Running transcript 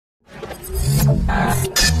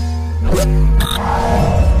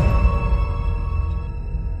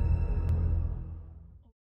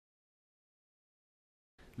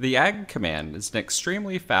The AGG command is an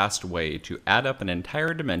extremely fast way to add up an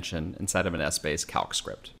entire dimension inside of an Essbase calc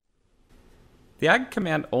script. The AGG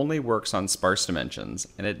command only works on sparse dimensions,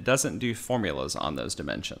 and it doesn't do formulas on those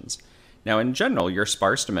dimensions. Now, in general, your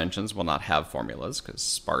sparse dimensions will not have formulas, because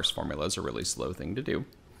sparse formulas are a really slow thing to do.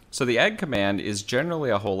 So the AGG command is generally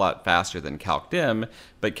a whole lot faster than calcdim,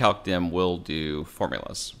 but calcdim will do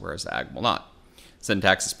formulas, whereas AGG will not.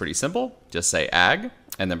 Syntax is pretty simple. Just say AGG,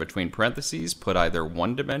 and then between parentheses, put either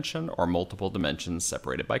one dimension or multiple dimensions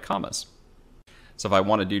separated by commas. So if I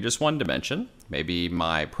want to do just one dimension, maybe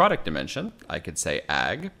my product dimension, I could say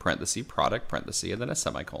AGG, parenthesis, product, parenthesis, and then a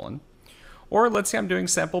semicolon. Or let's say I'm doing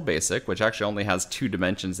sample basic, which actually only has two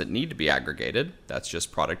dimensions that need to be aggregated. That's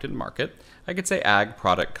just product and market. I could say AGG,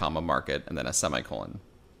 product, comma, market, and then a semicolon.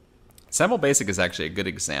 Sample basic is actually a good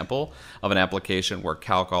example of an application where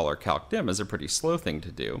calc_all or calcdim is a pretty slow thing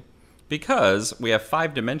to do, because we have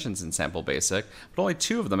 5 dimensions in sample basic, but only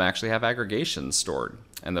 2 of them actually have aggregations stored,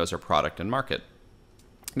 and those are product and market.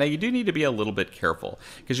 Now you do need to be a little bit careful,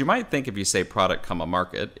 because you might think if you say product, comma,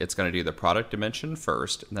 market, it's going to do the product dimension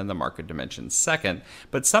first and then the market dimension second,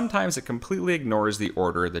 but sometimes it completely ignores the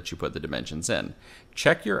order that you put the dimensions in.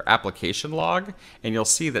 Check your application log and you'll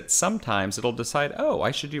see that sometimes it'll decide, oh,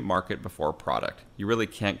 I should do market before product. You really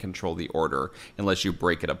can't control the order unless you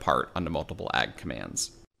break it apart onto multiple AGG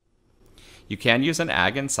commands. You can use an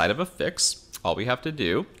AGG inside of a fix. All we have to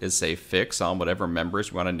do is say fix on whatever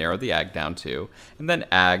members we want to narrow the AGG down to, and then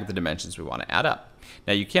AGG the dimensions we want to add up.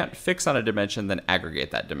 Now you can't fix on a dimension, then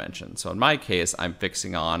aggregate that dimension. So in my case, I'm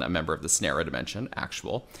fixing on a member of the scenario dimension,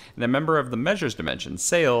 actual, and a member of the measures dimension,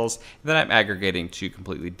 sales, and then I'm aggregating 2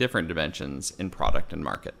 completely different dimensions in product and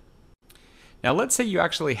market. Now let's say you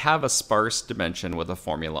actually have a sparse dimension with a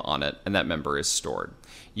formula on it, and that member is stored.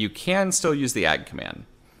 You can still use the AGG command.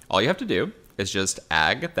 All you have to do is just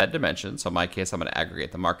AGG that dimension. So in my case, I'm going to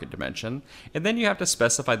aggregate the market dimension. And then you have to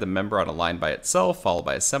specify the member on a line by itself, followed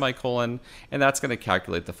by a semicolon, and that's going to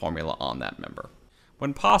calculate the formula on that member.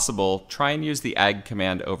 When possible, try and use the AGG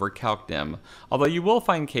command over calcdim, although you will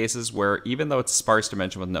find cases where even though it's a sparse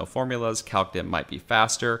dimension with no formulas, calcdim might be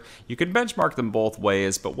faster. You can benchmark them both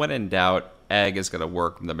ways, but when in doubt, AGG is going to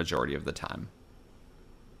work the majority of the time.